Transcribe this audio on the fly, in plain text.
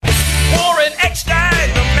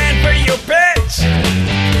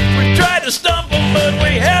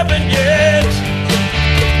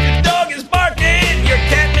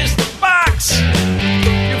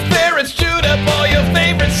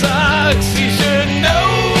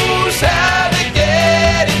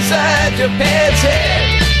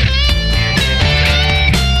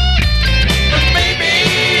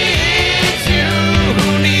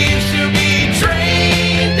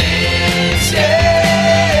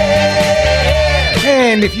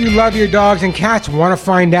And if you love your dogs and cats, want to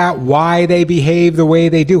find out why they behave the way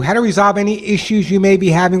they do, how to resolve any issues you may be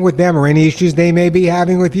having with them or any issues they may be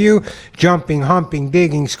having with you, jumping, humping,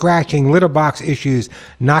 digging, scratching, litter box issues,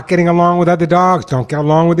 not getting along with other dogs, don't get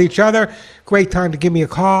along with each other, great time to give me a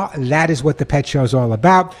call. That is what the Pet Show is all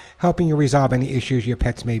about, helping you resolve any issues your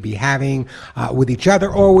pets may be having with each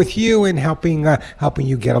other or with you, and helping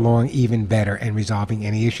you get along even better and resolving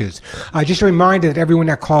any issues. Just a reminder that everyone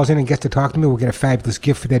that calls in and gets to talk to me will get a fabulous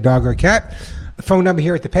gift for their dog or cat. The phone number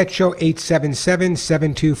here at the Pet Show,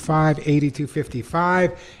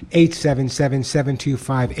 877-725-8255,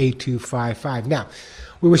 877-725-8255. Now,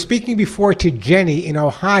 we were speaking before to Jenny in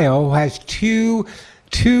Ohio, who has two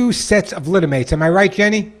sets of littermates. Am I right,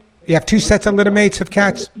 Jenny? You have two sets of littermates of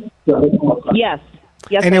cats? Yes.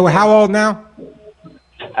 And they were how old now?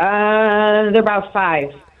 They're about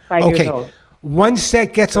five years old. One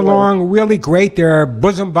set gets along really great. They're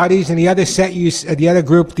bosom buddies, and the other set, the other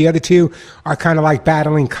group, the other two are kind of like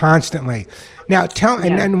battling constantly. Now,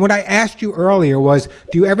 and what I asked you earlier was,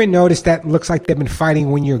 do you ever notice that it looks like they've been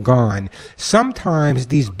fighting when you're gone? Sometimes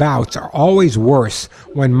these bouts are always worse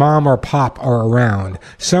when mom or pop are around.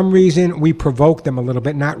 Some reason we provoke them a little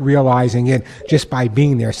bit, not realizing it just by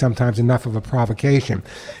being there, sometimes enough of a provocation.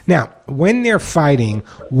 Now, when they're fighting,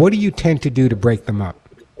 what do you tend to do to break them up?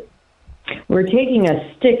 We're taking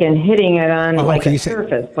a stick and hitting it on a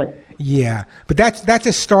surface. Yeah, but that's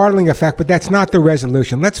a startling effect, but that's not the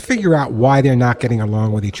resolution. Let's figure out why they're not getting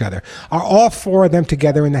along with each other. Are all four of them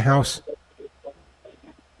together in the house?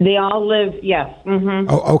 They all live, yes. Mm-hmm.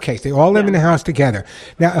 Oh, okay. So they all live in the house together.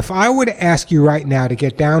 Now, if I were to ask you right now to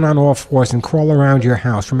get down on all fours and crawl around your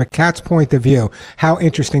house, from a cat's point of view, how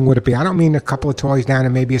interesting would it be? I don't mean a couple of toys down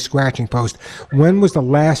and maybe a scratching post. When was the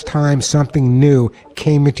last time something new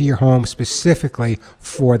came into your home specifically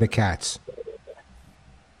for the cats?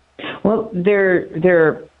 Well, they're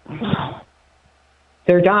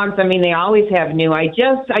dogs. I mean, they always have new. I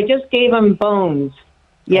just gave them bones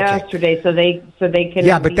yesterday, so they can.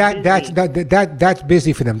 Yeah, but that's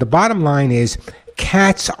busy for them. The bottom line is,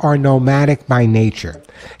 cats are nomadic by nature.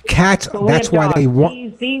 Cats. So that's why they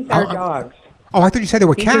want. These are dogs. Oh, I thought you said they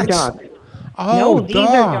were cats. These are dogs. Oh, no, dogs. These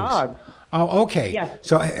are dogs. Oh, okay. Yes.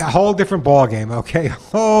 So a whole different ball game. Okay, a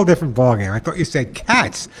whole different ball game. I thought you said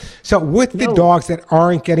cats. So with the dogs that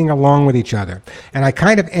aren't getting along with each other, and I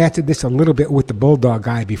kind of answered this a little bit with the bulldog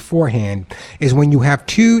guy beforehand, is when you have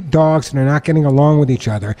two dogs and they're not getting along with each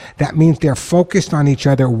other, that means they're focused on each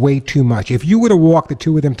other way too much. If you were to walk the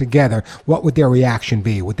two of them together, what would their reaction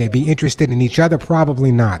be? Would they be interested in each other?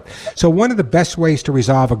 Probably not. So one of the best ways to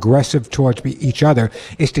resolve aggressive towards each other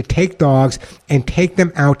is to take dogs and take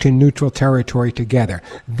them out to neutral territory together.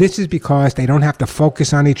 This is because they don't have to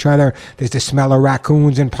focus on each other. There's the smell of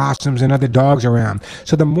raccoons and possums and other dogs around.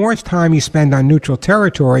 So the more time you spend on neutral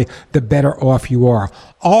territory, the better off you are.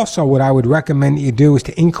 Also, what I would recommend that you do is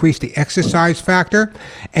to increase the exercise factor.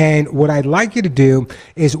 And what I'd like you to do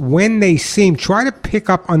is, when they seem, try to pick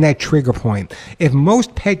up on that trigger point. If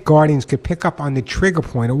most pet guardians could pick up on the trigger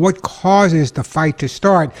point or what causes the fight to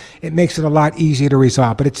start, it makes it a lot easier to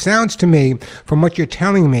resolve. But it sounds to me, from what you're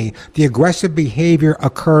telling me, the aggressive behavior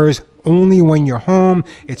occurs only when you're home.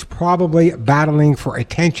 It's probably battling for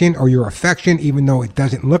attention or your affection, even though it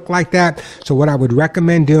doesn't look like that. So what I would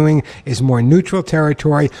recommend doing is more neutral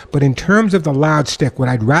territory. But in terms of the loud stick, what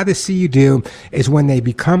I'd rather see you do is, when they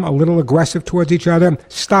become a little aggressive towards each other,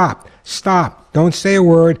 stop. Don't say a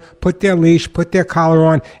word. Put their leash, put their collar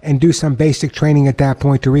on, and do some basic training at that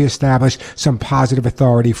point to reestablish some positive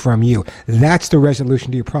authority from you. That's the resolution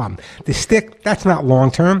to your problem. The stick, that's not long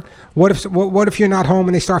term. What if you're not home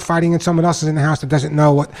and they start fighting and someone else is in the house that doesn't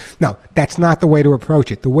know what? No, that's not the way to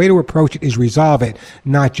approach it. The way to approach it is resolve it,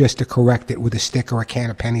 not just to correct it with a stick or a can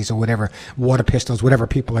of pennies or whatever, water pistols, whatever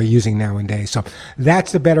people are using nowadays. So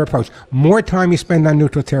that's the better approach. More time you spend on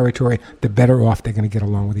neutral territory, the better off they're going to get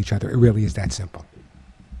along with each other. It really is that simple.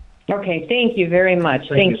 Okay, thank you very much.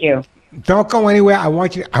 Thank you. Don't go anywhere. I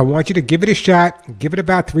want you to give it a shot. Give it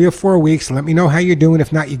about 3 or 4 weeks. Let me know how you're doing.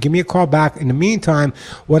 If not, you give me a call back. In the meantime,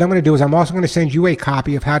 what I'm going to do is, I'm also going to send you a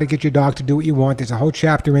copy of How to Get Your Dog to Do What You Want. There's a whole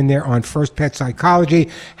chapter in there on first pet psychology,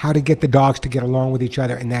 how to get the dogs to get along with each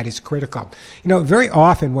other, and that is critical. You know, very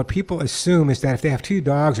often what people assume is that if they have two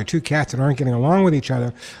dogs or two cats that aren't getting along with each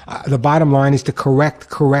other, the bottom line is to correct.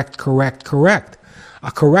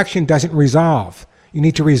 A correction doesn't resolve. You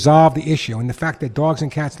need to resolve the issue. And the fact that dogs and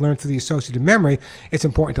cats learn through the associative memory, it's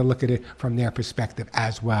important to look at it from their perspective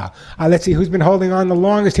as well. Let's see who's been holding on the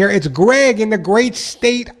longest here. It's Greg in the great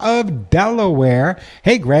state of Delaware.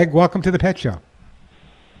 Hey, Greg, welcome to the Pet Show.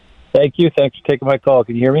 Thank you. Thanks for taking my call.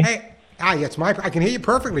 Can you hear me? Hey, I can hear you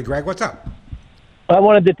perfectly, Greg. What's up? I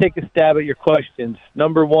wanted to take a stab at your questions.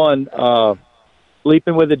 Number one,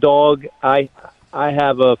 sleeping with a dog, I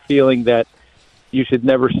have a feeling that you should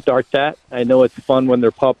never start that. I know it's fun when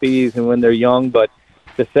they're puppies and when they're young, but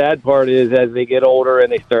the sad part is as they get older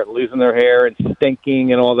and they start losing their hair and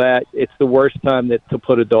stinking and all that, it's the worst time to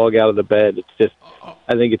put a dog out of the bed. It's just,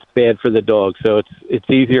 I think it's bad for the dog. So it's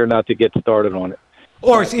easier not to get started on it.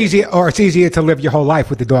 Or it's easier to live your whole life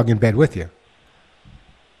with the dog in bed with you.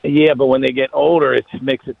 Yeah, but when they get older, it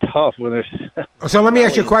makes it tough. When there's So let me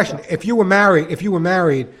ask you a question: If you were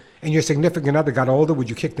married, and your significant other got older, would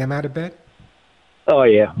you kick them out of bed? Oh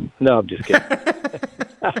yeah, no, I'm just kidding.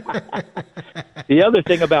 The other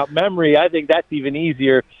thing about memory, I think that's even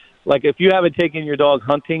easier. Like if you haven't taken your dog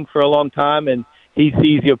hunting for a long time and he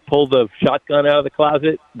sees you pull the shotgun out of the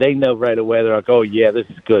closet, they know right away. They're like, oh, yeah, this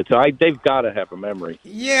is good. So they've got to have a memory.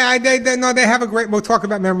 Yeah, they have a great, we'll talk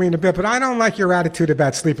about memory in a bit, but I don't like your attitude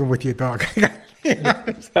about sleeping with your dog.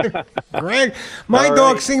 Greg, my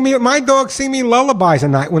dogs sing me lullabies at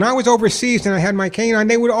night. When I was overseas and I had my canine,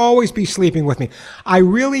 they would always be sleeping with me. I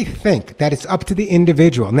really think that it's up to the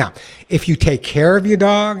individual. Now, if you take care of your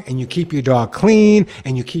dog and you keep your dog clean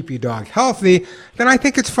and you keep your dog healthy, then I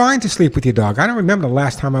think it's fine to sleep with your dog. I don't remember the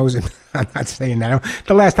last time I was in, I'm not saying that,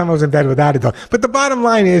 the last time I was in bed without a dog. But the bottom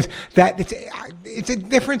line is that it's a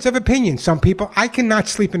difference of opinion. Some people, I cannot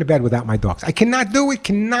sleep in a bed without my dogs. I cannot do it,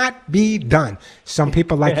 cannot be done. Some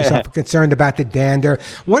people like yourself are concerned about the dander.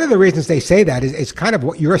 One of the reasons they say that is kind of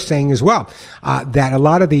what you're saying as well, that a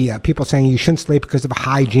lot of the people saying you shouldn't sleep because of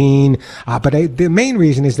hygiene. But the main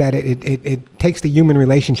reason is that it takes the human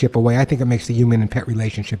relationship away. I think it makes the human and pet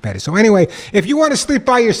relationship better. So anyway, if you want to sleep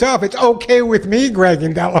by yourself, it's okay with me, Greg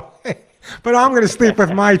in Delaware. But I'm going to sleep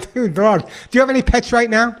with my two dogs. Do you have any pets right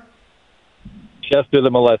now? Chester the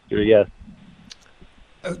molester, yes.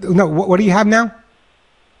 No, what do you have now?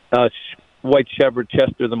 White Shepherd,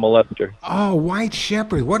 Chester the molester. Oh, White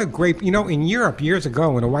Shepherd. What a great... in Europe, years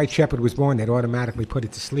ago, when a White Shepherd was born, they'd automatically put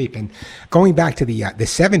it to sleep. And going back to the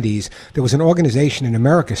 70s, there was an organization in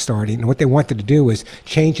America starting, and what they wanted to do was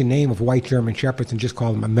change the name of White German Shepherds and just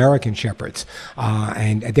call them American Shepherds.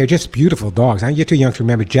 And they're just beautiful dogs. You're too young to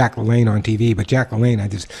remember Jack LaLanne on TV, but Jack LaLanne had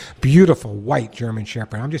this beautiful White German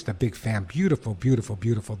Shepherd. I'm just a big fan. Beautiful, beautiful,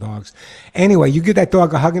 beautiful dogs. Anyway, you give that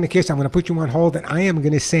dog a hug and a kiss. I'm going to put you on hold, and I am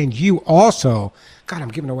going to send you also... God, I'm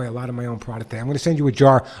giving away a lot of my own product there. I'm going to send you a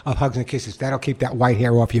jar of hugs and kisses. That'll keep that white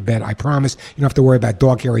hair off your bed. I promise. You don't have to worry about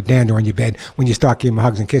dog hair or dander on your bed when you start giving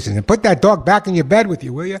hugs and kisses. And put that dog back in your bed with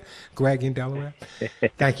you, will you? Greg in Delaware.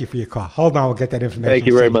 Thank you for your call. Hold on, we'll get that information. Thank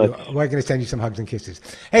you very much. We're going to send you some hugs and kisses.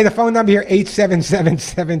 Hey, the phone number here,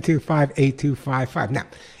 877-725-8255. Now,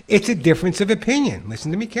 it's a difference of opinion.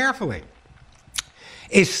 Listen to me carefully.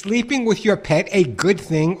 Is sleeping with your pet a good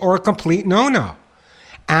thing or a complete no-no?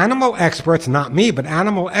 Animal experts, not me, but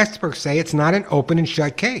animal experts say it's not an open and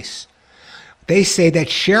shut case. They say that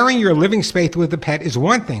sharing your living space with a pet is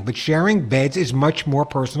one thing, but sharing beds is much more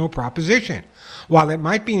personal proposition. While it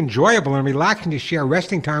might be enjoyable and relaxing to share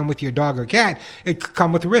resting time with your dog or cat, it could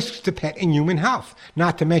come with risks to pet and human health,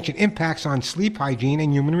 not to mention impacts on sleep hygiene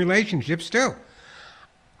and human relationships too.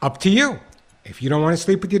 Up to you. If you don't want to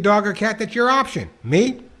sleep with your dog or cat, that's your option.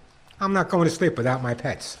 Me? I'm not going to sleep without my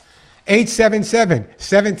pets.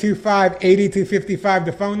 877-725-8255,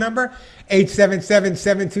 the phone number,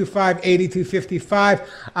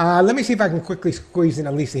 877-725-8255. Let me see if I can quickly squeeze in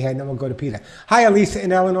Elisa here, and then we'll go to Peter. Hi, Elisa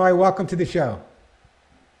in Illinois. Welcome to the show.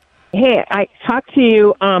 Hey, I talked to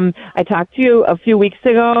you a few weeks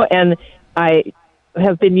ago, and I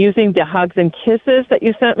have been using the hugs and kisses that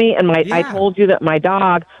you sent me, and I told you that my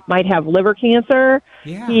dog might have liver cancer.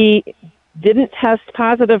 Yeah. He didn't test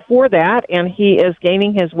positive for that, and he is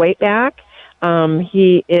gaining his weight back.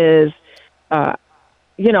 He is, I'm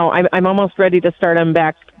almost ready to start him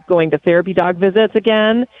back going to therapy dog visits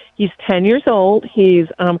again. He's 10 years old. He's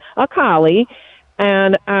a collie,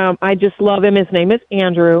 and I just love him. His name is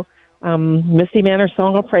Andrew. Misty Manor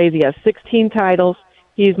Song of Praise. He has 16 titles.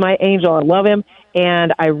 He's my angel. I love him,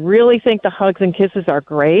 and I really think the hugs and kisses are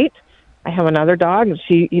great. I have another dog, and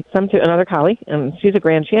she eats them too, another collie, and she's a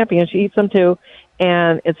grand champion. She eats them too,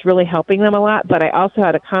 and it's really helping them a lot. But I also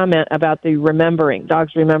had a comment about the remembering,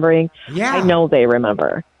 dogs remembering. Yeah. I know they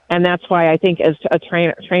remember, and that's why I think as a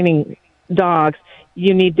training dogs,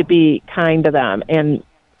 you need to be kind to them, and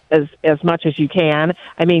as much as you can.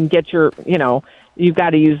 I mean, you've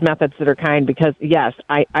got to use methods that are kind because, yes,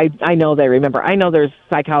 I know they remember. I know there's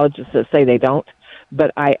psychologists that say they don't.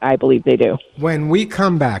 but I believe they do. When we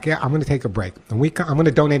come back, I'm going to take a break. I'm going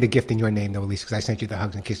to donate a gift in your name, though, Elise, because I sent you the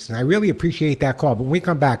hugs and kisses. And I really appreciate that call. But when we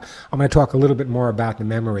come back, I'm going to talk a little bit more about the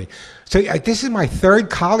memory. So this is my third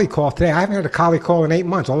collie call today. I haven't had a collie call in 8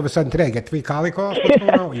 months. All of a sudden today, I get 3 collie calls. What's going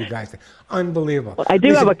on with you guys? Unbelievable. Well, I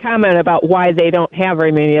do have a comment about why they don't have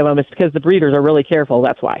very many of them. It's because the breeders are really careful.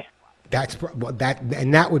 That's why.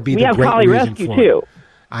 That would be we the have great collie reason rescue for too. It.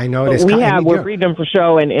 I know this. We're breeding them for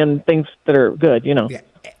show and things that are good, you know. Yeah.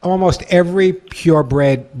 Almost every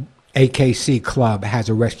purebred AKC club has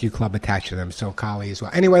a rescue club attached to them, so collie as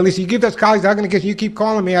well. Anyway, Lisa, you give those collies, I'm going to get you keep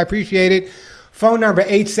calling me. I appreciate it. Phone number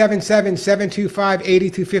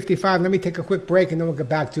 877-725-8255. Let me take a quick break, and then we'll get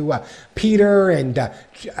back to Peter and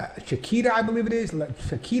Chiquita, I believe it is.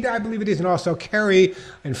 And also Kerry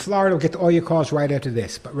in Florida. We'll get to all your calls right after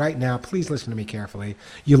this. But right now, please listen to me carefully.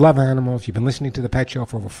 You love animals. You've been listening to The Pet Show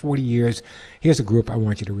for over 40 years. Here's a group I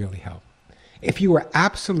want you to really help. If you are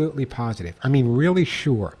absolutely positive, I mean really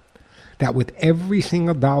sure, that with every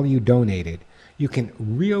single dollar you donated, you can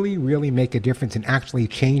really, really make a difference and actually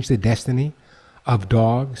change the destiny of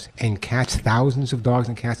dogs and cats, thousands of dogs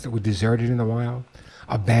and cats that were deserted in the wild,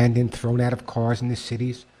 abandoned, thrown out of cars in the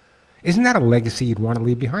cities. Isn't that a legacy you'd want to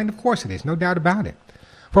leave behind? Of course it is, no doubt about it.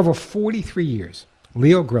 For over 43 years,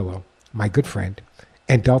 Leo Grillo, my good friend,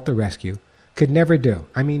 and Delta Rescue could never do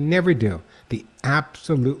the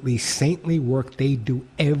absolutely saintly work they do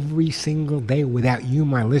every single day without you,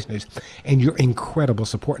 my listeners, and your incredible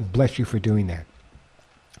support, and bless you for doing that.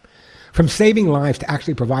 From saving lives to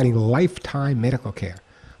actually providing lifetime medical care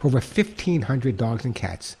for over 1,500 dogs and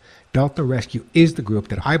cats, Delta Rescue is the group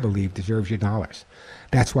that I believe deserves your dollars.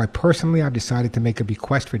 That's why personally I've decided to make a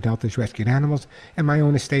bequest for Delta's rescued animals and my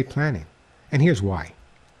own estate planning. And here's why.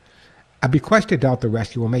 A bequest to Delta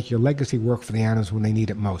Rescue will make your legacy work for the animals when they need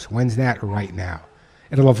it most. When's that? Right now.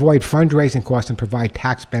 It'll avoid fundraising costs and provide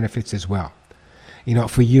tax benefits as well,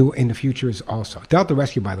 for you in the future also. Delta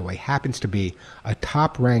Rescue, by the way, happens to be a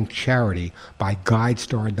top-ranked charity by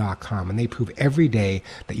GuideStar.com, and they prove every day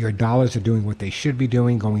that your dollars are doing what they should be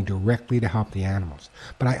doing, going directly to help the animals.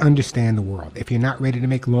 But I understand the world. If you're not ready to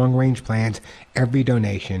make long-range plans, every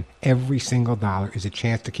donation, every single dollar is a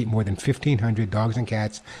chance to keep more than 1,500 dogs and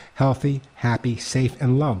cats healthy, happy, safe,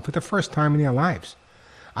 and loved for the first time in their lives.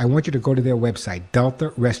 I want you to go to their website,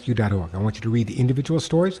 deltarescue.org. I want you to read the individual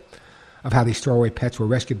stories of how these throwaway pets were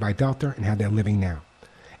rescued by Delta and how they're living now.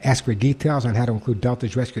 Ask for details on how to include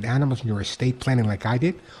Delta's rescued animals in your estate planning like I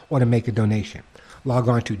did, or to make a donation. Log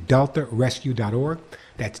on to deltarescue.org.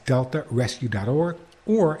 That's deltarescue.org.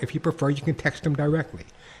 Or, if you prefer, you can text them directly.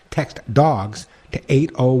 Text DOGS to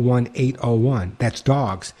 801801. That's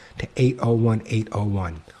DOGS to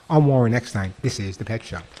 801801. I'm Warren Eckstein. This is The Pet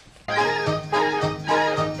Show.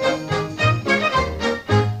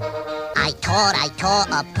 I tore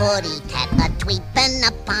a putty cat a-tweeping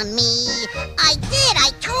up on me. I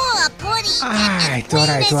tore a putty cat. I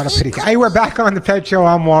thought a putty cat. Hey, we're back on The Pet Show.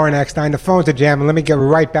 I'm Warren Eckstein. The phones are jamming. Let me get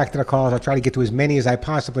right back to the calls. I'll try to get to as many as I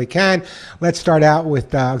possibly can. Let's start out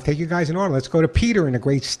with, I'll take you guys in order. Let's go to Peter in the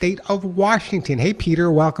great state of Washington. Hey,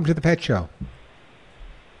 Peter, welcome to The Pet Show.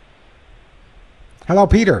 Hello,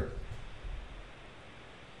 Peter.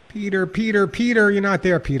 Peter, you're not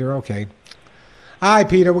there, Peter. Okay. Hi,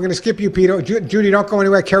 Peter. We're going to skip you, Peter. Judy, don't go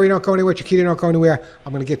anywhere. Kerry, don't go anywhere. Chiquita, don't go anywhere.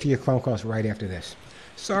 I'm going to get to your phone calls right after this.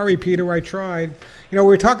 Sorry, Peter, I tried. We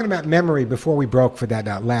were talking about memory before we broke for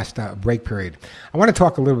that last break period. I want to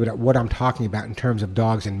talk a little bit about what I'm talking about in terms of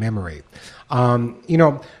dogs and memory.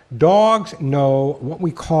 Dogs know what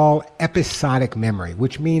we call episodic memory,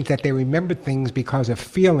 which means that they remember things because of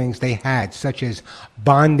feelings they had, such as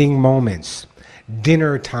bonding moments,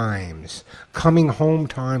 dinner times, coming home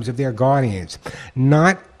times of their guardians,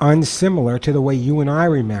 not unsimilar to the way you and I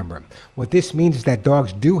remember. What this means is that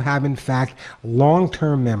dogs do have, in fact,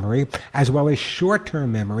 long-term memory as well as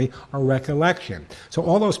short-term memory or recollection. So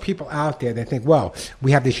all those people out there that think, well,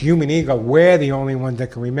 we have this human ego, we're the only ones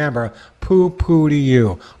that can remember, poo-poo to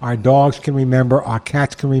you. Our dogs can remember, our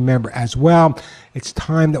cats can remember as well. It's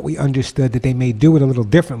time that we understood that they may do it a little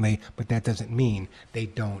differently, but that doesn't mean they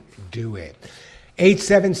don't do it.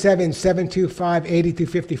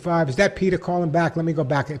 877-725-8255. Is that Peter calling back? Let me go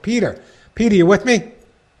back. Peter, you with me?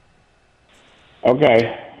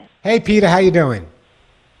 Okay. Hey, Peter, how you doing?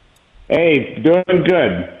 Hey, doing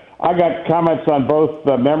good. I got comments on both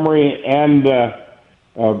memory and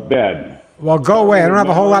bed. Well, go away. I don't have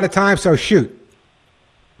a whole lot of time, so shoot.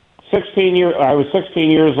 I was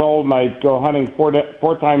 16 years old, and I'd go hunting four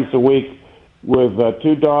times a week with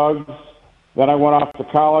 2 dogs. Then I went off to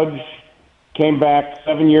college. Came back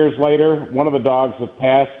 7 years later. One of the dogs had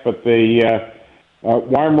passed, but the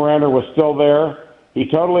Weimaraner was still there. He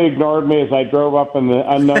totally ignored me as I drove up in the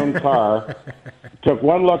unknown car, took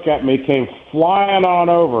one look at me, came flying on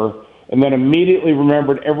over, and then immediately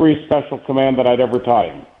remembered every special command that I'd ever taught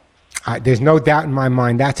him. There's no doubt in my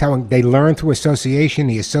mind. That's how they learn through association.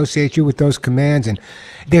 He associates you with those commands, and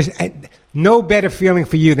there's no better feeling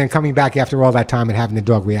for you than coming back after all that time and having the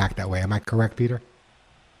dog react that way. Am I correct, Peter?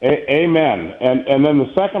 Amen. And then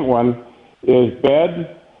the second one is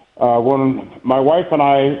bed. When my wife and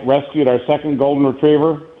I rescued our second golden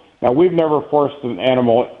retriever, now we've never forced an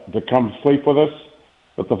animal to come sleep with us,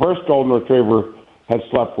 but the first golden retriever had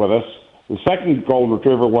slept with us. The second golden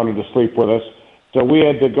retriever wanted to sleep with us, so we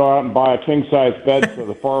had to go out and buy a king-size bed so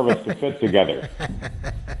the four of us could fit together.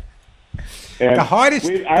 And the hardest.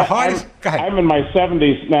 Go ahead. I'm in my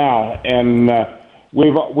 70s now, and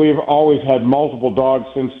we've always had multiple dogs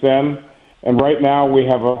since then. And right now we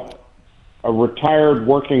have a retired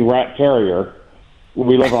working rat terrier.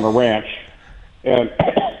 We live on a ranch, and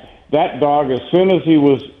that dog, as soon as he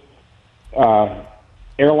was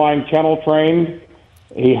airline kennel trained,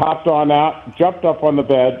 he hopped on out, jumped up on the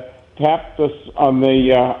bed, tapped us on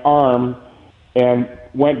the arm, and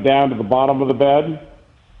went down to the bottom of the bed.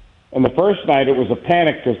 And the first night it was a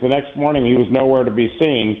panic because the next morning he was nowhere to be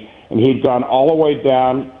seen, and he'd gone all the way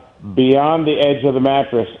down beyond the edge of the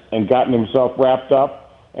mattress and gotten himself wrapped up,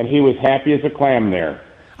 and he was happy as a clam there.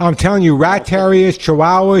 I'm telling you, rat terriers,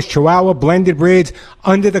 Chihuahua blended breeds,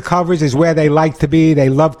 under the covers is where they like to be. They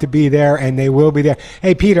love to be there, and they will be there.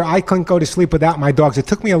 Hey, Peter, I couldn't go to sleep without my dogs. It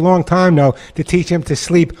took me a long time, though, to teach him to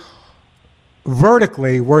sleep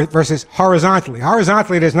vertically versus horizontally.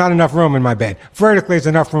 Horizontally, there's not enough room in my bed. Vertically, there's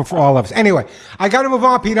enough room for all of us. Anyway, I got to move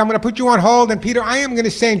on, Peter. I'm going to put you on hold. And, Peter, I am going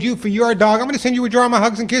to send you, for your dog, I'm going to send you a jar of my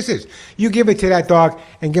hugs and kisses. You give it to that dog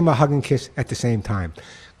and give him a hug and kiss at the same time.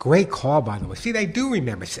 Great call, by the way. See, they do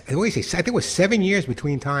remember. I always say, I think it was 7 years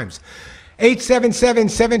between times.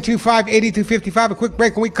 877-725-8255. A quick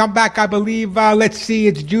break. When we come back, I believe, let's see,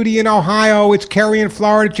 it's Judy in Ohio. It's Kerry in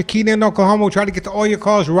Florida. Chiquita in Oklahoma. We'll try to get to all your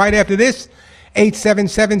calls right after this.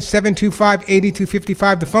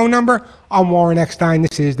 877-725-8255, the phone number. I'm Warren Eckstein.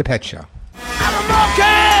 This is The Pet Show. I'm a monkey.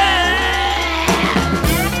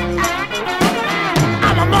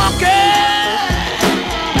 I'm a monkey.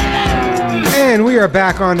 And we are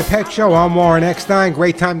back on The Pet Show. I'm Warren Eckstein.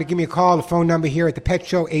 Great time to give me a call. The phone number here at The Pet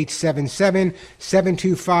Show,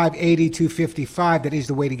 877-725-8255. That is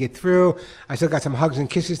the way to get through. I still got some hugs and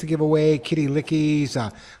kisses to give away, kitty lickies,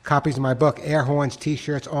 copies of my book, air horns,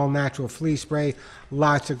 T-shirts, all natural flea spray.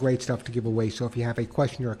 Lots of great stuff to give away. So if you have a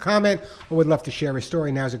question or a comment or would love to share a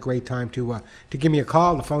story, now's a great time to give me a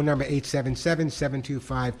call. The phone number,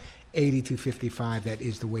 877-725-8255. 8255. That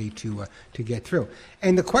is the way to get through.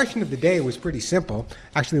 And the question of the day was pretty simple.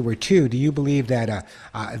 Actually, there were two. Do you believe that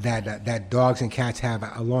that dogs and cats have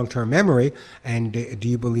a long-term memory? And do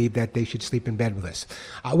you believe that they should sleep in bed with us?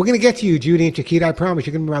 We're going to get to you, Judy and Chiquita. I promise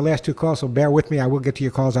you're going to be my last two calls, so bear with me. I will get to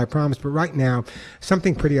your calls, I promise. But right now,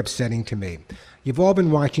 something pretty upsetting to me. You've all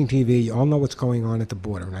been watching TV. You all know what's going on at the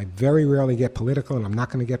border. And I very rarely get political, and I'm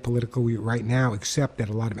not going to get political right now, except that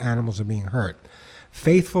a lot of animals are being hurt.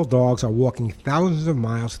 Faithful dogs are walking thousands of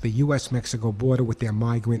miles to the U.S.-Mexico border with their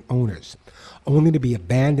migrant owners, only to be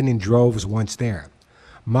abandoned in droves once there.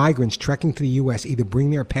 Migrants trekking to the U.S. either bring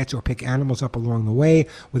their pets or pick animals up along the way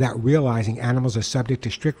without realizing animals are subject to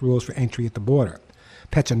strict rules for entry at the border.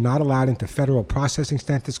 Pets are not allowed into federal processing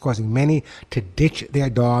centers, causing many to ditch their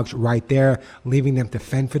dogs right there, leaving them to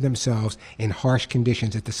fend for themselves in harsh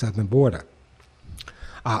conditions at the southern border.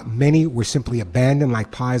 Many were simply abandoned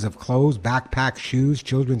like piles of clothes, backpacks, shoes,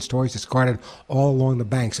 children's toys discarded all along the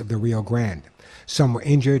banks of the Rio Grande. Some were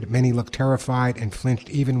injured, many looked terrified and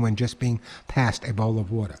flinched even when just being passed a bowl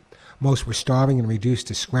of water. Most were starving and reduced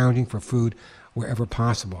to scrounging for food wherever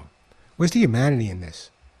possible. Where's the humanity in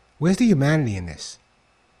this? Where's the humanity in this?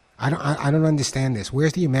 I don't understand this.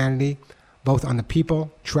 Where's the humanity both on the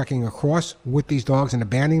people trekking across with these dogs and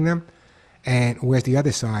abandoning them, and where's the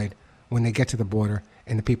other side when they get to the border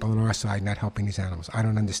and the people on our side not helping these animals? I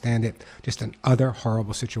don't understand it. Just an other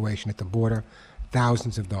horrible situation at the border.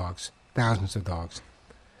 Thousands of dogs. And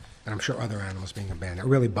I'm sure other animals being abandoned. It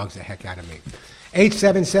really bugs the heck out of me.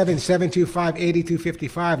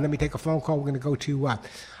 877-725-8255. Let me take a phone call. We're going to go to,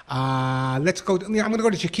 I'm going to go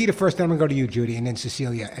to Chiquita first, then I'm going to go to you, Judy, and then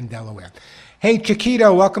Cecilia in Delaware. Hey,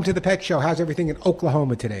 Chiquita, welcome to the Pet Show. How's everything in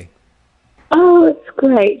Oklahoma today? Oh, it's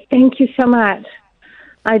great. Thank you so much.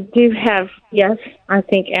 I do have, yes, I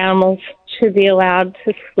think animals should be allowed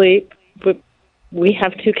to sleep. But we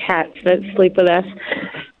have two cats that sleep with us.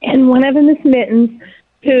 And one of them is Mittens,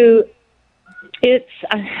 who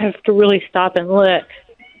I have to really stop and look.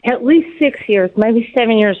 at least 6 years, maybe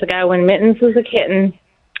 7 years ago, when Mittens was a kitten.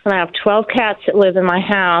 And I have 12 cats that live in my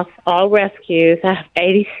house, all rescues. I have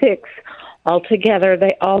 86 altogether.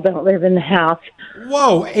 They all don't live in the house.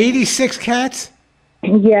 Whoa, 86 cats?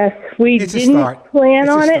 Yes, we didn't plan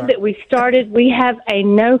on it, but we started. We have a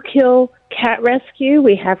no-kill cat rescue.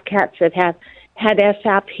 We have cats that have had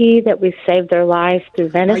SIP that we've saved their lives through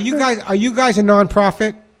venison. Are you guys a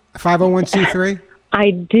nonprofit, 501c3? I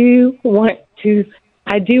do want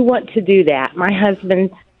to do that. My husband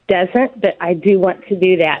doesn't, but I do want to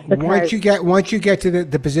do that. Once you get to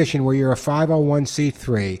the position where you're a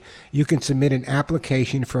 501c3, you can submit an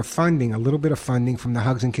application for funding, a little bit of funding from the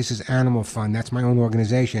Hugs and Kisses Animal Fund. That's my own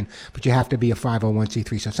organization, but you have to be a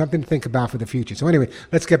 501c3. So something to think about for the future. So anyway,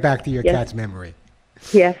 let's get back to your cat's memory.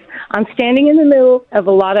 Yes, I'm standing in the middle of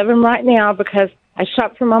a lot of them right now because I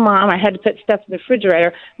shopped for my mom. I had to put stuff in the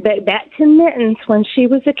refrigerator. But back to Mittens, when she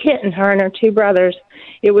was a kitten, her and her two brothers,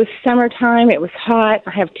 it was summertime. It was hot.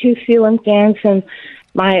 I have 2 ceiling fans in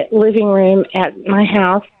my living room at my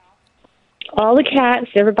house. All the cats,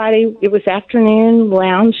 everybody, it was afternoon,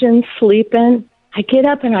 lounging, sleeping. I get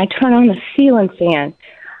up and I turn on the ceiling fan.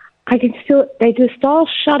 They just all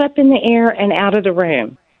shot up in the air and out of the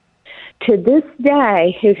room. To this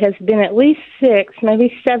day, it has been at least 6,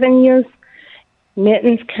 maybe 7 years,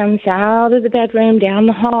 Mittens comes out of the bedroom, down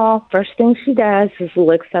the hall. First thing she does is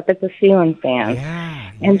looks up at the ceiling fan.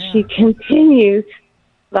 And she continues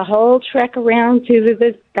the whole trek around to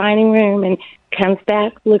the dining room and comes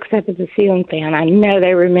back, looks up at the ceiling fan. I know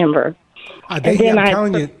they remember. I'm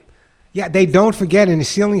telling you. Yeah, they don't forget. And the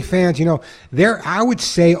ceiling fans, I would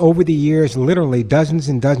say over the years, literally dozens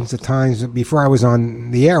and dozens of times before I was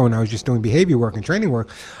on the air, when I was just doing behavior work and training work,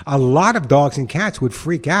 a lot of dogs and cats would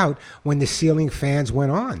freak out when the ceiling fans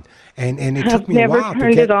went on. And it took me a while. I've never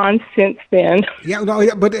turned it on since then.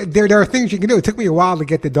 But there are things you can do. It took me a while to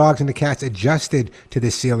get the dogs and the cats adjusted to the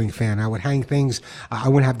ceiling fan. I would hang things. I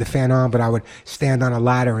wouldn't have the fan on, but I would stand on a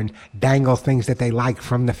ladder and dangle things that they liked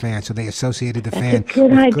from the fan, so they associated the fan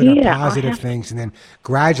with good or positive things. And then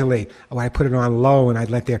gradually, when I put it on low and I'd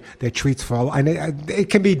let their treats fall. And it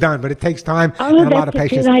can be done, but it takes time and a lot of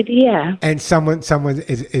patience. Good idea. And someone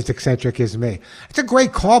is eccentric as me. It's a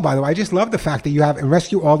great call, by the way. I just love the fact that you have and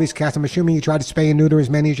rescue all these cats. I'm assuming you try to spay and neuter as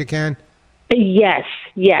many as you can? Yes.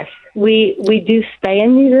 We do spay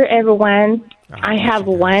and neuter everyone. I have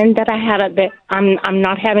one that I had, but I'm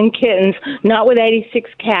not having kittens, not with 86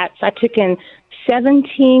 cats. I took in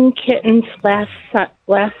 17 kittens last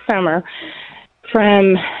summer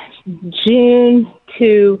from June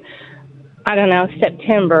to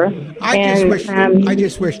September. I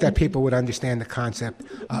just wish that people would understand the concept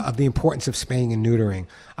of the importance of spaying and neutering.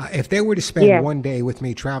 If they were to spend one day with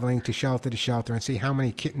me traveling to shelter and see how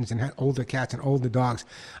many kittens and older cats and older dogs,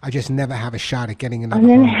 I just never have a shot at getting another home.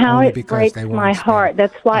 And then how it breaks my heart.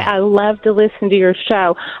 That's why I love to listen to your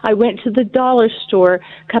show. I went to the dollar store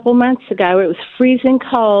a couple months ago. It was freezing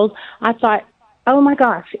cold. I thought, oh my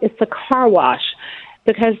gosh, it's a car wash,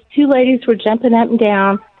 because 2 ladies were jumping up and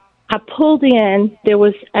down. I pulled in. There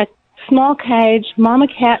was a small cage, mama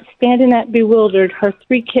cat standing up bewildered. Her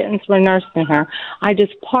 3 kittens were nursing her. I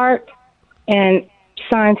just parked, and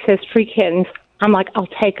sign says free kittens. I'm like, I'll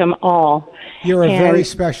take them all. You're a very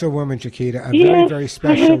special woman, Chiquita. Very, very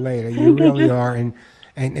special lady. You really are. And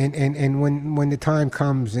when the time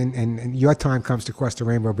comes and your time comes to cross the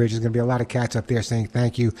Rainbow Bridge, there's going to be a lot of cats up there saying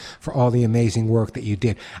thank you for all the amazing work that you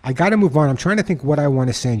did. I got to move on. I'm trying to think what I want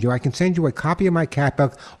to send you. I can send you a copy of my cat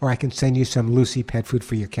book, or I can send you some Lucy pet food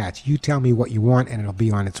for your cats. You tell me what you want, and it'll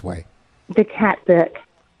be on its way. The cat book.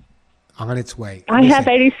 On its way. I have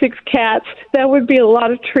 86 cats. That would be a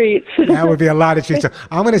lot of treats. That would be a lot of treats. So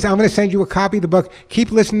I'm gonna send you a copy of the book.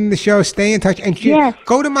 Keep listening to the show. Stay in touch. And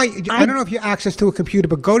go to I don't know if you have access to a computer,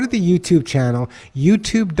 but go to the YouTube channel,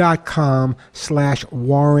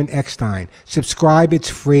 youtube.com/Warren Eckstein. Subscribe. It's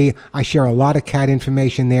free. I share a lot of cat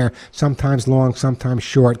information there, sometimes long, sometimes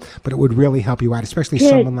short, but it would really help you out, especially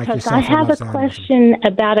someone like yourself. I have a question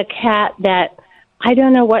about a cat that I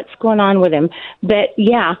don't know what's going on with him, but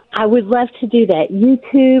I would love to do that.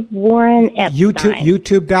 YouTube, Warren Eckstein.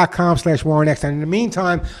 YouTube.com/Warren Eckstein. In the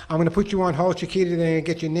meantime, I'm going to put you on hold, Chiquita, and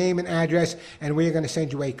get your name and address, and we're going to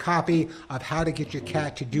send you a copy of how to get your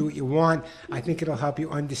cat to do what you want. I think it'll help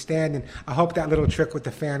you understand, and I hope that little trick with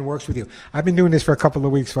the fan works with you. I've been doing this for a couple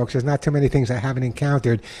of weeks, folks. There's not too many things I haven't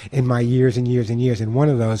encountered in my years and years and years, and one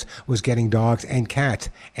of those was getting dogs and cats,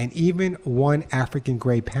 and even one African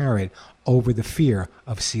gray parrot over the fear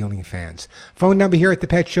of ceiling fans. Phone number here at the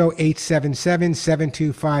Pet Show,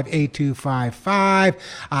 877-725-8255.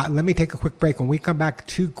 Let me take a quick break. When we come back,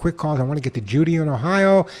 2 quick calls. I want to get to Judy in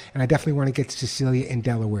Ohio, and I definitely want to get to Cecilia in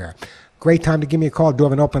Delaware. Great time to give me a call. Do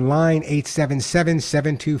have an open line,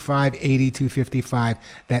 877-725-8255.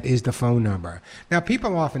 That is the phone number. Now,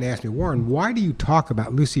 people often ask me, Warren, why do you talk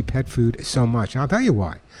about Lucy Pet Food so much? And I'll tell you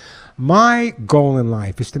why. My goal in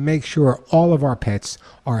life is to make sure all of our pets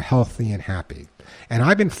are healthy and happy. And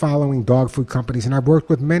I've been following dog food companies, and I've worked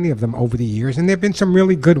with many of them over the years, and there have been some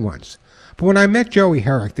really good ones. But when I met Joey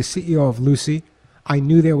Herrick, the CEO of Lucy, I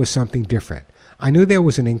knew there was something different. I knew there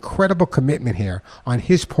was an incredible commitment here on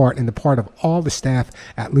his part and the part of all the staff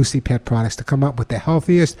at Lucy Pet Products to come up with the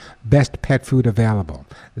healthiest, best pet food available.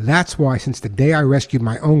 That's why since the day I rescued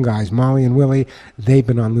my own guys, Molly and Willie, they've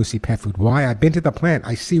been on Lucy Pet Food. Why? I've been to the plant.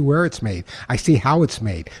 I see where it's made. I see how it's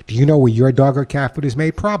made. Do you know where your dog or cat food is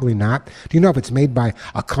made? Probably not. Do you know if it's made by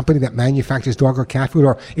a company that manufactures dog or cat food,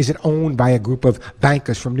 or is it owned by a group of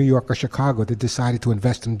bankers from New York or Chicago that decided to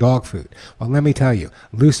invest in dog food? Well, let me tell you,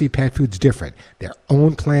 Lucy Pet Food's different. Their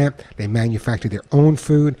own plant, they manufacture their own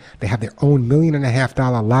food, they have their own $1.5 million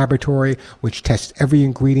laboratory which tests every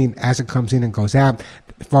ingredient as it comes in and goes out.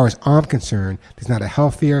 As far as I'm concerned, there's not a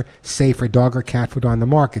healthier, safer dog or cat food on the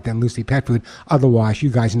market than Lucy Pet Food. Otherwise, you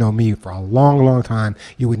guys know me for a long, long time.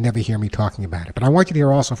 You would never hear me talking about it. But I want you to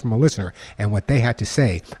hear also from a listener and what they had to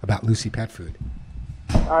say about Lucy Pet Food.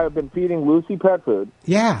 I've been feeding Lucy Pet Food.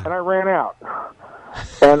 Yeah. And I ran out.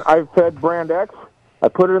 And I fed Brand X. I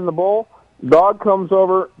put it in the bowl. Dog comes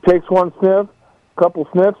over, takes one sniff, couple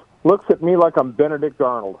sniffs, looks at me like I'm Benedict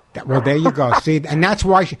Arnold. Well, there you go. See, and that's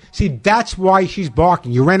why that's why she's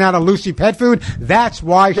barking. You ran out of Lucy Pet Food. That's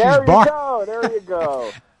why she's barking. There you go.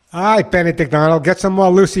 All right, Benedict Arnold, get some more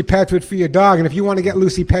Lucy Pet Food for your dog. And if you want to get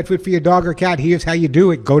Lucy Pet Food for your dog or cat, here's how you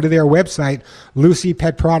do it. Go to their website,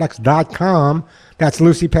 LucyPetProducts.com. That's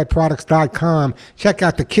LucyPetProducts.com. Check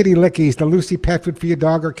out the kitty lickies, the Lucy Pet Food for your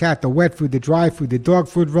dog or cat, the wet food, the dry food, the dog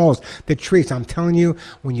food rolls, the treats. I'm telling you,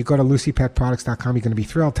 when you go to LucyPetProducts.com, you're going to be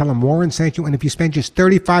thrilled. Tell them Warren sent you. And if you spend just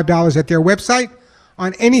 $35 at their website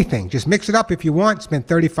on anything, just mix it up if you want, spend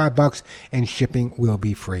 $35 and shipping will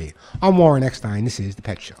be free. I'm Warren Eckstein. This is The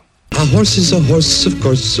Pet Show. A horse is a horse, of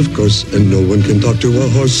course, and no one can talk to a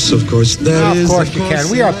horse, of course. Of course you can.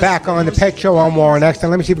 We are back on The Pet Show. I'm Warren Eckstein.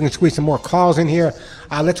 Let me see if we can squeeze some more calls in here.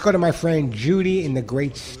 Let's go to my friend Judy in the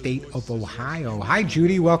great state of Ohio. Hi,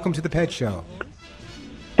 Judy. Welcome to The Pet Show.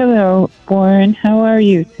 Hello, Warren. How are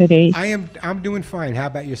you today? I'm doing fine. How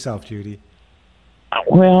about yourself, Judy?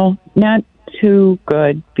 Well, not too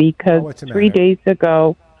good because 3 days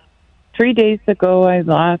ago, I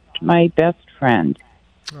lost my best friend.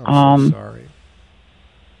 Oh, I'm so sorry.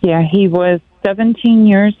 Yeah, he was 17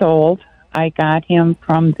 years old. I got him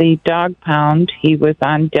from the dog pound. He was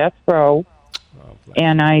on death row,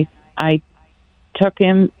 and I took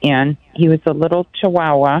him in. He was a little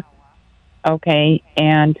Chihuahua, okay,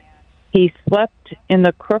 and he slept in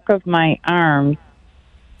the crook of my arm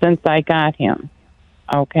since I got him,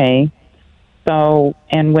 okay. So,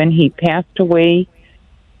 and when he passed away,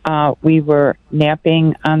 we were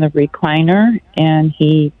napping on the recliner, and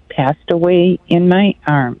he passed away in my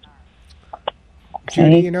arms.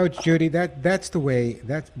 Okay. Judy, Judy, that's the way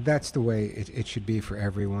it should be for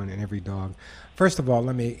everyone and every dog. First of all,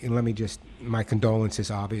 let me just, my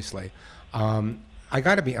condolences, obviously. I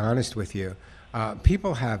got to be honest with you.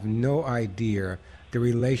 People have no idea the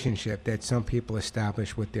relationship that some people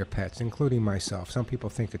establish with their pets, including myself. Some people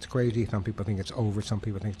think it's crazy. Some people think it's over. Some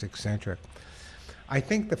people think it's eccentric. I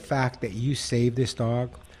think the fact that you saved this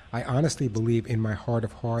dog, I honestly believe in my heart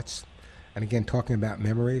of hearts, and again, talking about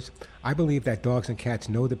memories, I believe that dogs and cats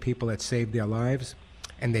know the people that saved their lives,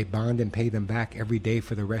 and they bond and pay them back every day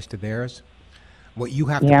for the rest of theirs. What you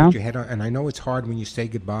have to put your head on, and I know it's hard when you say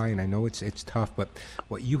goodbye, and I know it's tough, but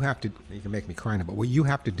what you have to, you can make me cry now, but what you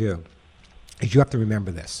have to do is you have to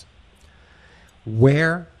remember this.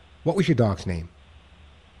 What was your dog's name?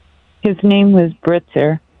 His name was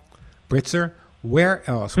Britzer. Britzer? Where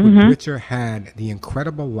else would Britzer had the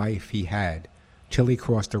incredible life he had till he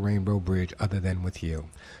crossed the Rainbow Bridge other than with you?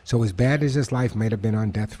 So as bad as his life might have been on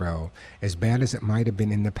death row, as bad as it might have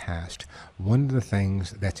been in the past, one of the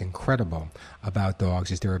things that's incredible about dogs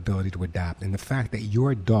is their ability to adapt. And the fact that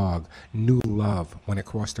your dog knew love when it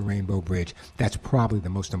crossed the Rainbow Bridge, that's probably the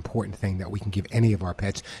most important thing that we can give any of our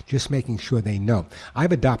pets, just making sure they know.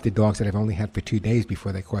 I've adopted dogs that I've only had for 2 days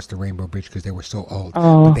before they crossed the Rainbow Bridge because they were so old.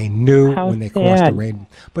 But they knew when they crossed the rainbow.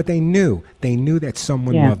 But they knew that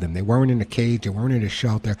someone loved them. They weren't in a cage. They weren't weren't in a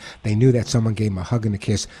shelter. They knew that someone gave them a hug and a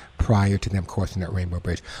kiss prior to them crossing that Rainbow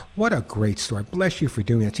Bridge. What a great story. Bless you for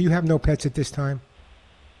doing that. So you have no pets at this time?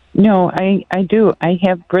 No, I do. I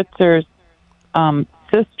have Britzer's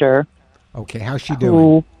sister. Okay, how's she doing?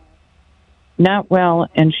 Who, not well,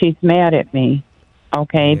 and she's mad at me,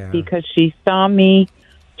 okay, because she saw me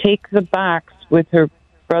take the box with her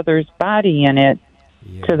brother's body in it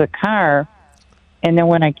to the car, and then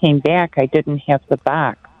when I came back, I didn't have the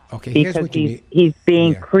box. Okay, because here's what you need. He's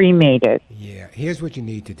being cremated. Yeah, here's what you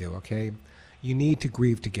need to do, okay? You need to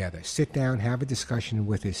grieve together. Sit down, have a discussion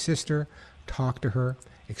with his sister, talk to her,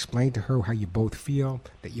 explain to her how you both feel,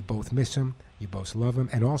 that you both miss him, you both love him,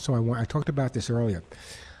 and also I talked about this earlier.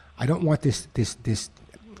 I don't want this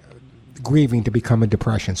grieving to become a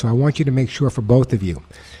depression, so I want you to make sure for both of you,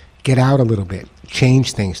 get out a little bit,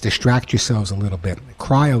 change things, distract yourselves a little bit,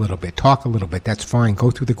 cry a little bit, talk a little bit. That's fine.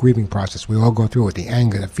 Go through the grieving process. We all go through it, the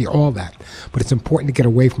anger, the fear, all that. But it's important to get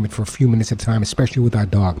away from it for a few minutes at a time, especially with our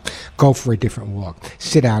dog. Go for a different walk.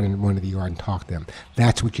 Sit out in one of the yard and talk to them.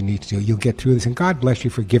 That's what you need to do. You'll get through this. And God bless you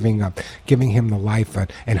for giving him the life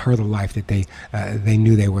and her the life that they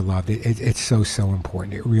knew they were loved. It's so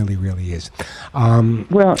important. It really, really is.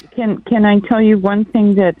 Well, can I tell you one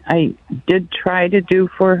thing that I did try to do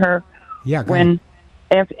for her? Yeah, go when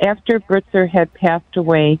after Britzer had passed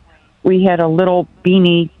away, we had a little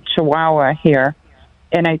beanie chihuahua here,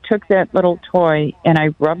 and I took that little toy and I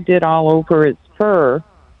rubbed it all over his fur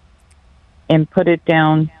and put it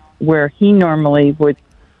down where he normally would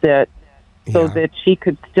sit so that she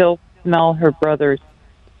could still smell her brother's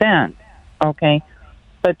scent, okay?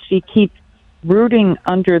 But she keeps rooting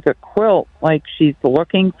under the quilt like she's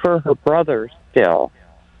looking for her brother still.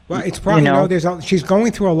 Well, it's probably, she's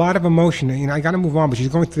going through a lot of emotion. I got to move on, but she's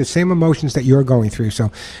going through the same emotions that you're going through.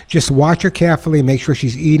 So just watch her carefully, make sure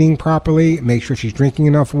she's eating properly, make sure she's drinking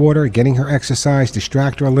enough water, getting her exercise,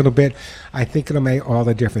 distract her a little bit. I think it'll make all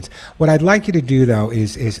the difference. What I'd like you to do, though,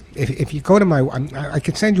 is if you go to I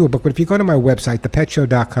could send you a book, but if you go to my website,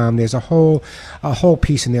 thepetshow.com, there's a whole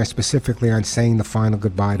piece in there specifically on saying the final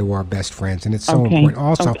goodbye to our best friends, and it's so important.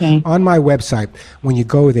 Also, on my website, when you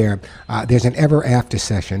go there, there's an ever after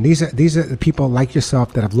session. These are the people like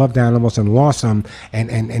yourself that have loved animals and lost them,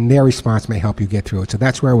 and their response may help you get through it. So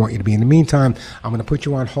that's where I want you to be. In the meantime, I'm going to put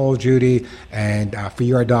you on hold, Judy, and for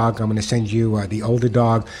your dog, I'm going to send you the older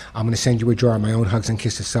dog. I'm going to send you a jar of my own Hugs and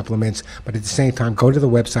Kisses supplements. But at the same time, go to the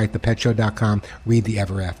website, thepetshow.com, read the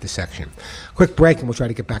ever after section. Quick break, and we'll try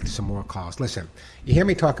to get back to some more calls. Listen, you hear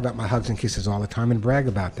me talk about my Hugs and Kisses all the time and brag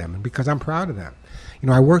about them, and because I'm proud of them.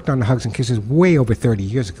 I worked on the Hugs and Kisses way over 30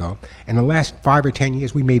 years ago, and the last 5 or 10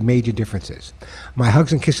 years, we made major differences. My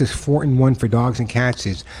Hugs and Kisses 4-in-1 for dogs and cats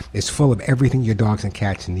is full of everything your dogs and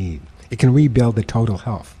cats need. It can rebuild the total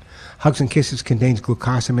health. Hugs and Kisses contains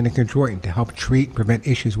glucosamine and chondroitin to help treat and prevent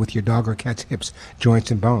issues with your dog or cat's hips, joints,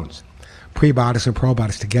 and bones. Prebiotics and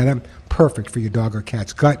probiotics together, perfect for your dog or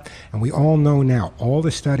cat's gut. And we all know now, all the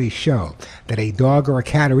studies show that a dog or a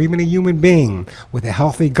cat or even a human being with a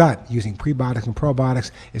healthy gut using prebiotics and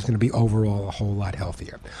probiotics is going to be overall a whole lot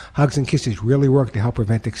healthier. Hugs and Kisses really work to help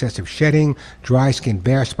prevent excessive shedding, dry skin,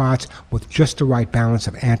 bare spots with just the right balance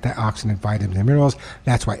of antioxidant vitamins and minerals.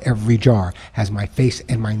 That's why every jar has my face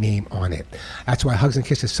and my name on it. That's why Hugs and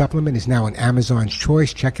Kisses supplement is now an Amazon's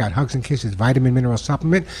choice. Check out Hugs and Kisses vitamin mineral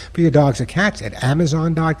supplement for your dogs and cats at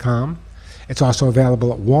Amazon.com. It's also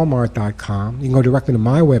available at Walmart.com. You can go directly to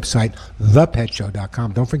my website,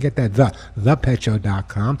 thepetshow.com. Don't forget that,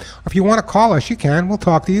 thepetshow.com. Or if you want to call us, you can. We'll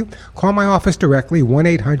talk to you. Call my office directly,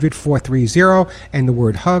 1-800-430, and the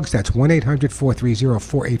word HUGS. That's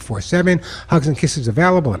 1-800-430-4847. Hugs and Kisses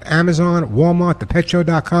available at Amazon, Walmart,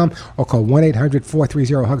 thepetshow.com, or call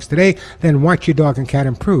 1-800-430-HUGS today. Then watch your dog and cat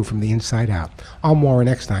improve from the inside out. I'm Warren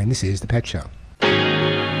Eckstein. This is The Pet Show.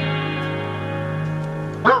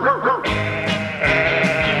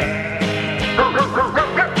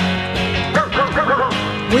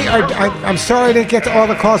 I'm sorry I didn't get to all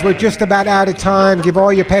the calls. We're just about out of time. Give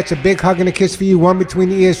all your pets a big hug and a kiss for you, one between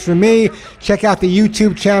the ears for me. Check out the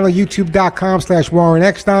YouTube channel, youtube.com/Warren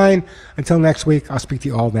Eckstein. Until next week, I'll speak to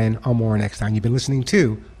you all then. I'm Warren Eckstein. You've been listening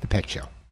to The Pet Show.